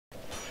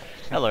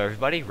Hello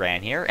everybody,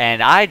 Ran here,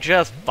 and I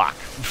just... fuck.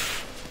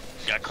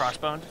 Got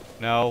crossboned?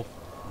 No,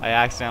 I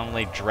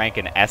accidentally drank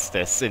an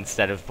Estus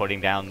instead of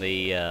putting down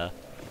the,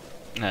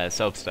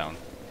 soapstone.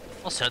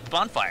 Well, set up the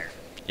bonfire.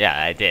 Yeah,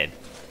 I did.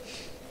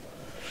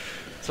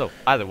 So,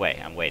 either way,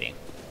 I'm waiting.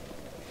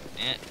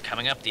 Yeah,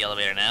 coming up the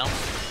elevator now.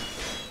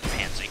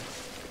 Fancy.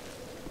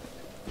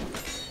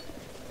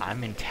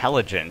 I'm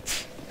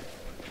intelligent.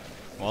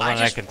 Well, I then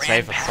just I can ran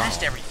save a past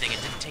song. everything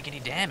and didn't take any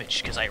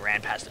damage, because I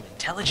ran past them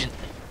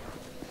intelligently.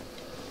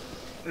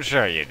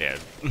 Sure you did.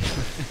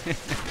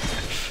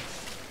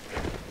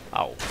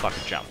 Oh, fuck,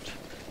 jumped.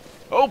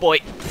 Oh boy!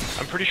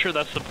 I'm pretty sure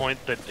that's the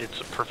point that it's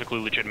a perfectly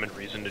legitimate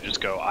reason to just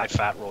go, I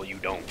fat roll, you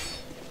don't.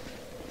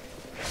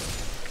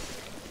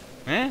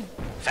 Eh?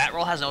 Fat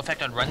roll has no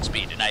effect on run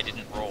speed, and I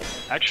didn't roll.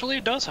 Actually,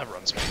 it does have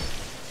run speed.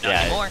 Not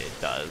Yeah, anymore.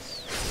 it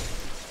does.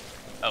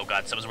 Oh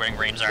god, someone's wearing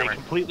Rame's They armor.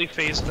 completely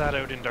phased that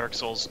out in Dark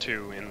Souls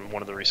 2 in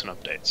one of the recent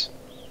updates.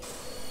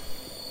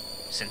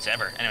 Since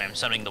ever. Anyway, I'm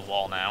summoning the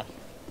wall now.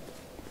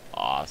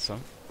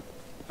 Awesome.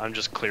 I'm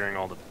just clearing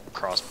all the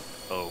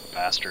crossbow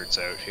bastards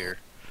out here.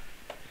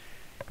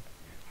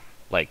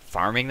 Like,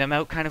 farming them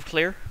out kind of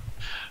clear?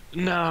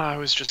 No, I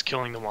was just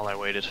killing them while I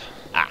waited.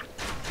 Ah.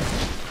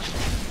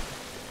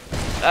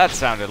 That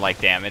sounded like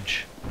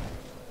damage.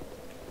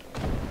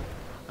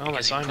 Oh, my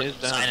Because you sign put is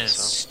the sign down, in a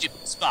so...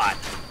 stupid spot.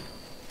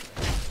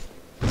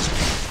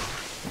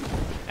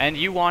 And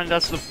you wanted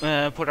us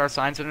to put our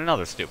signs in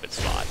another stupid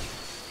spot.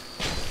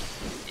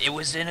 It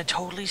was in a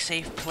totally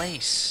safe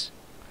place.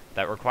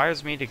 That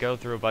requires me to go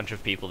through a bunch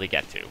of people to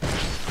get to.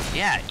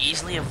 Yeah,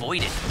 easily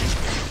avoided.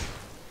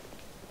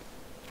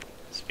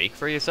 Speak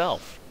for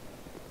yourself.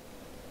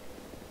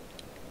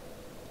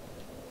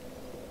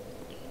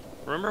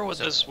 Remember what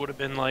this would have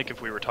been like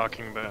if we were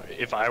talking about...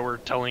 if I were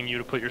telling you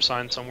to put your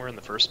sign somewhere in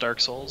the first Dark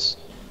Souls?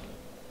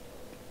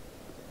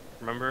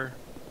 Remember?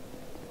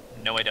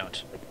 No, I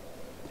don't.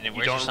 And then You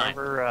where's your don't sign?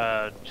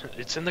 remember,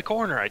 it's in the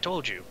corner, I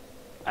told you.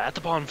 At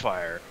the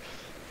bonfire.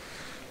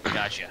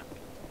 Gotcha.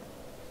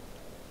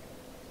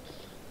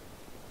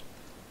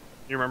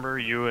 You remember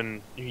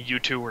you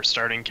two were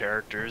starting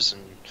characters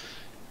and...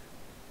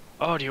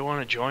 Oh, do you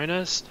want to join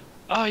us?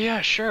 Oh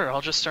yeah, sure, I'll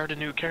just start a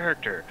new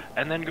character,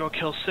 and then go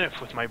kill Sif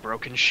with my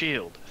broken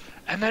shield.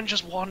 And then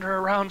just wander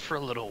around for a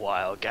little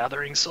while,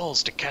 gathering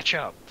souls to catch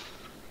up.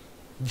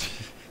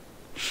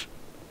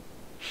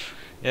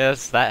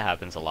 Yes, that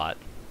happens a lot.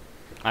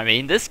 I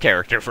mean, this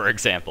character, for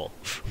example.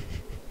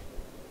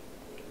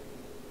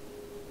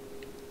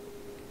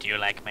 Do you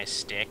like my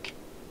stick?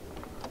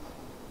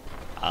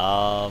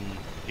 Do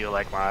you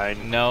like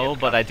mine? No,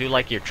 but I do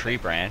like your tree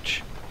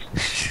branch.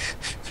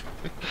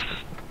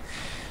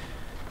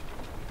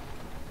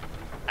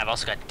 I've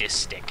also got this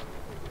stick.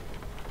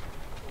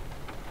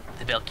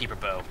 The Bellkeeper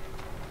bow.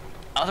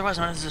 Otherwise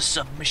known as the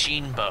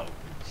submachine bow.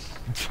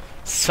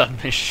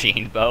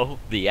 Submachine bow,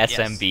 the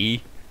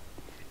SMB.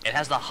 It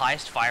has the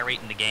highest fire rate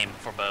in the game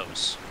for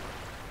bows.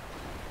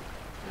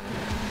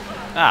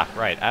 Ah,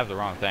 right, I have the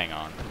wrong thing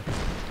on.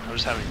 I'm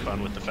just having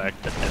fun with the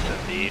fact that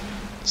SMB,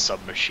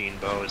 Submachine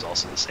Bow, is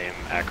also the same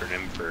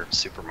acronym for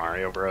Super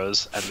Mario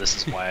Bros. And this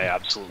is why I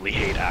absolutely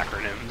hate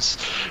acronyms.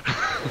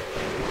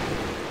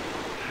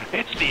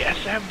 It's the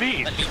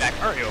SMB, Let me Super back.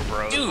 Mario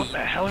Bros. Dude, What the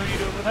hell are you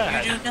doing with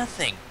that? You do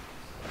nothing.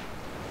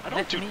 I don't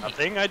let do me-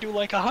 nothing, I do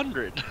like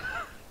 100.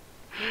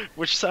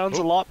 Which sounds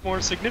a lot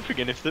more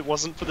significant if it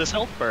wasn't for this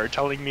health bar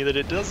telling me that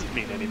it doesn't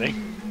mean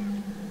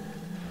anything.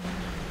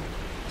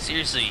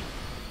 Seriously,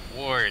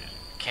 Ward,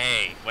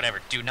 K, whatever,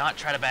 do not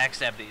try to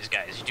backstab these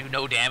guys. You do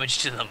no damage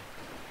to them.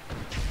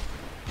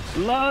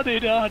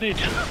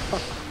 La-di-da-di-da.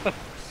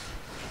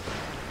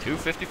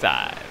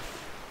 255.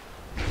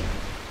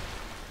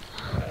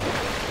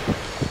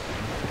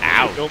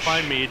 Ouch. Don't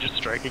mind me just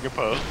striking a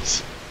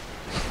pose.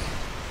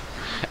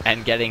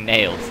 And getting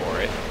nailed for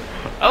it.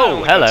 I Oh,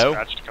 only got hello.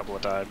 Scratched a couple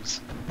of times.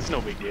 It's no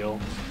big deal.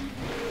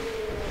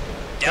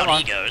 Down Come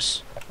on. he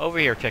goes. Over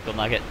here, Tickle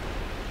Nugget.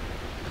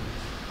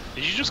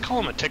 Did you just call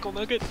him a tickle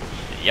nugget?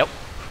 Yep.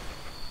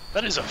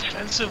 That is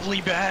offensively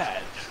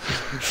bad.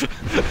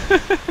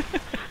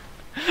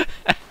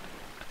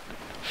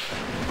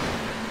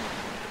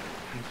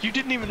 You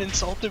didn't even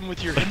insult him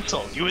with your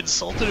insult. You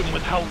insulted him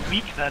with how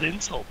weak that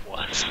insult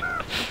was.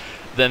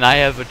 Then I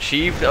have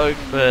achieved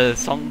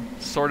some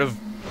sort of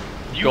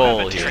You goal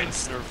have here.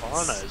 attained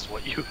nirvana is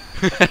what you...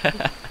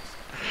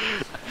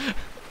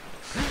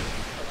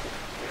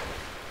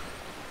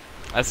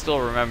 I still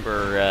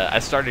remember, I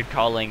started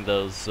calling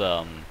those,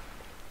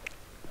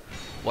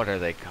 what are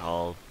they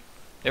called?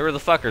 They were the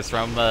fuckers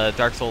from,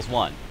 Dark Souls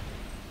 1.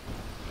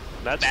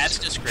 That's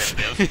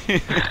descriptive.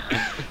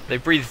 They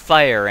breathed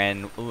fire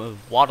and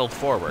waddled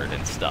forward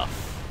and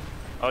stuff.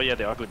 Oh yeah,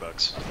 the ugly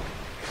bugs.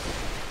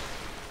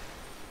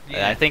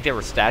 And I think they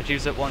were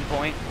statues at one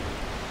point.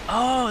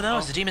 Oh,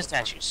 those, the demon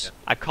statues.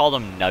 I called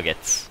them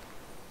nuggets.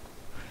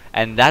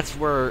 And that's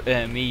where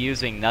me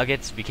using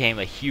nuggets became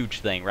a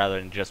huge thing rather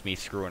than just me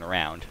screwing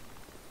around.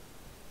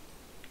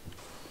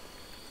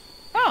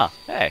 Ah,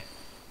 hey.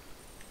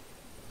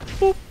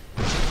 Boop.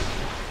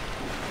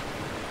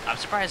 I'm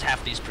surprised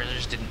half these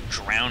prisoners didn't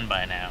drown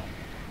by now.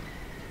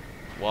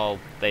 Well,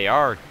 they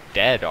are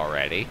dead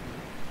already.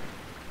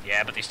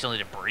 Yeah, but they still need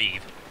to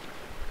breathe.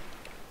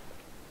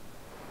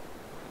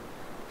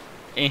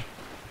 Eh.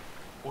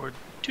 Or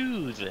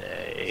do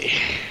they?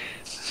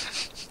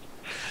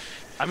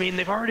 I mean,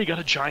 they've already got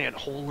a giant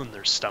hole in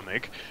their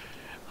stomach.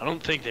 I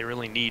don't think they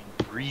really need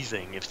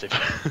breathing if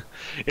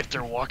if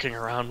they're walking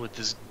around with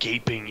this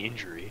gaping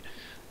injury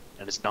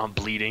and it's not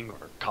bleeding or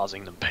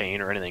causing them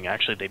pain or anything.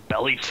 Actually, they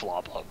belly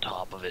flop on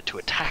top of it to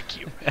attack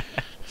you.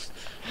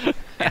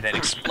 And then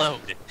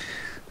explode.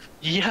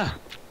 Yeah.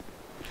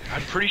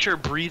 I'm pretty sure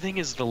breathing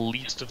is the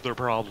least of their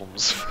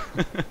problems.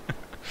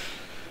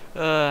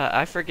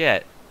 I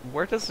forget.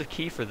 Where does the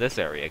key for this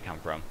area come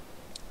from?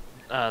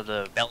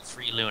 The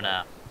Belfry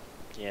Luna.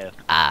 yeah.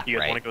 Ah, You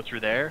guys right. want to go through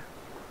there?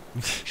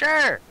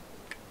 Sure.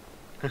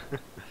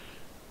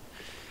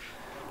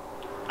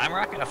 I'm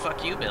rocking a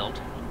fuck you build.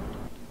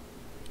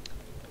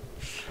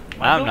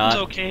 My I'm build's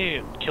not. okay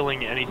at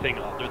killing anything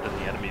other than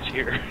the enemies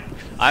here.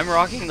 I'm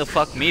rocking the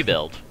fuck me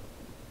build.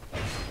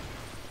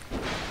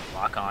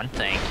 Lock on,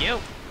 thank you.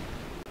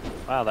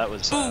 Wow, that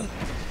was.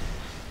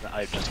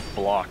 I just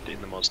blocked in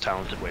the most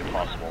talented way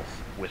possible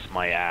with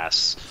my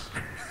ass.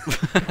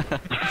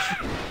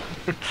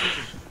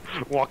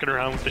 Walking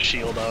around with the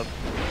shield up.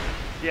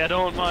 Yeah,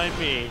 don't mind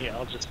me.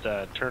 I'll just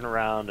turn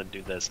around and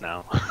do this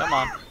now. Come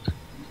on.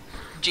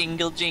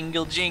 Jingle,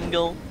 jingle,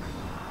 jingle.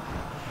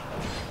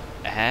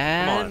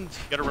 Come on, And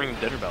you gotta ring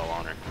the dinner bell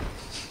on her.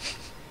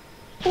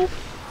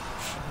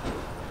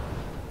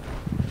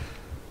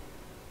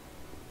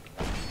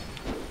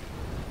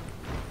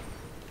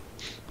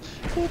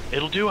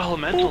 It'll do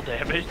elemental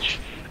damage.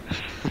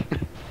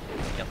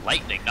 Yeah,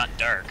 lightning, not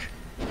dark.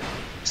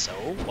 So?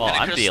 well, And I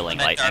I'm could've feeling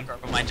sworn that lightning.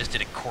 Dark Orb mine just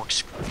did a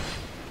corkscrew.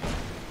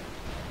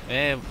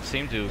 It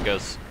seemed to go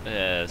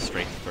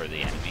straight for the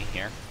enemy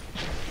here.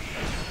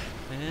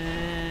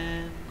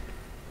 And...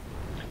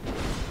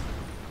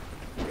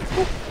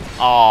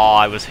 oh,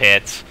 I was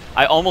hit.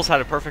 I almost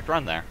had a perfect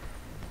run there.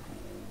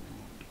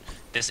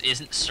 This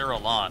isn't Sir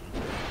Alon.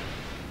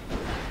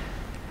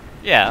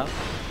 Yeah,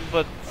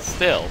 but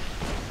still.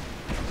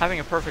 Having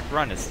a perfect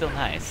run is still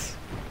nice.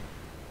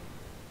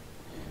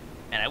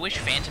 And I wish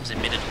Phantoms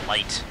emitted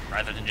light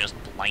rather than just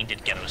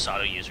blinded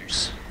Ghetto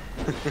users.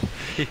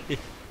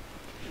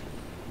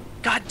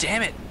 God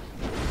damn it!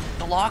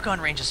 The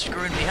lock-on range is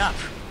screwing me up.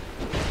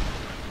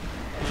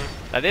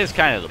 That is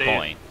kind of the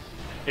point.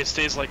 It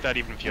stays like that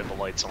even if you have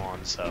the lights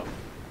on, so.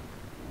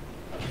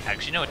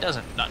 Actually, no, it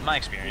doesn't. Not in my Yeah,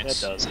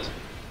 experience. it does.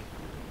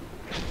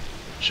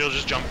 She'll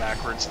just jump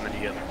backwards and then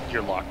you get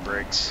your lock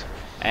breaks.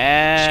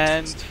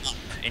 And...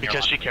 In your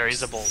Because she lock.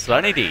 carries a bolt.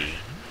 Sunny D.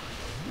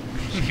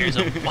 She carries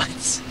a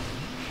what?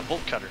 A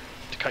bolt cutter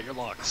to cut your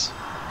locks.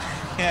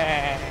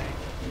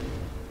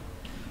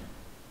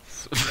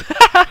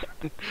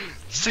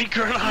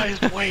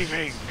 Synchronized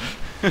waving!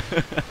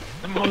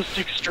 The most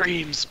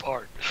extreme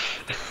part.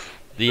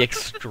 The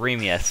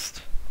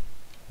extremist.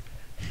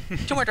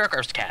 2 more Dark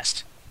Orbs to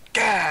cast.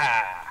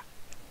 Gah!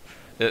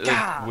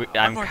 One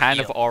I'm more kind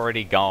of heal.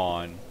 already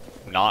gone.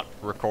 Not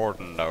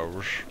recording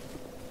those.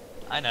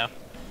 I know.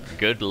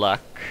 Good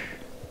luck.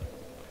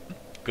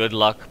 Good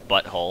luck,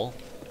 butthole.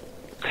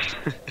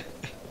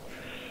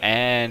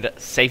 And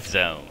safe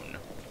zone.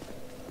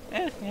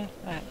 Yeah,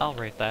 I'll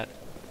rate that.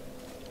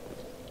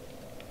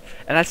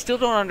 And I still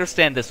don't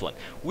understand this one.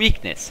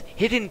 Weakness,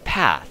 hidden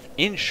path.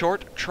 In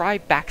short, try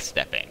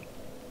backstepping.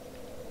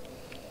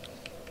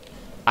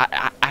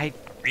 I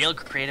Real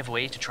creative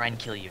way to try and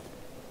kill you.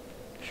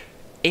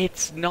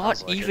 it's not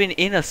Sounds like even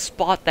in a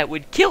spot that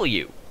would kill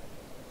you.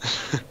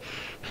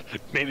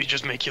 Maybe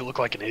just make you look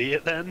like an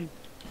idiot then?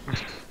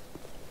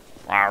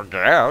 I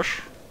guess.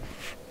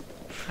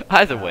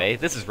 Either way,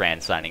 this is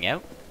Rand signing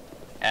out.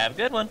 Have a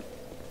good one.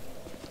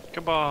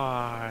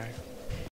 Goodbye.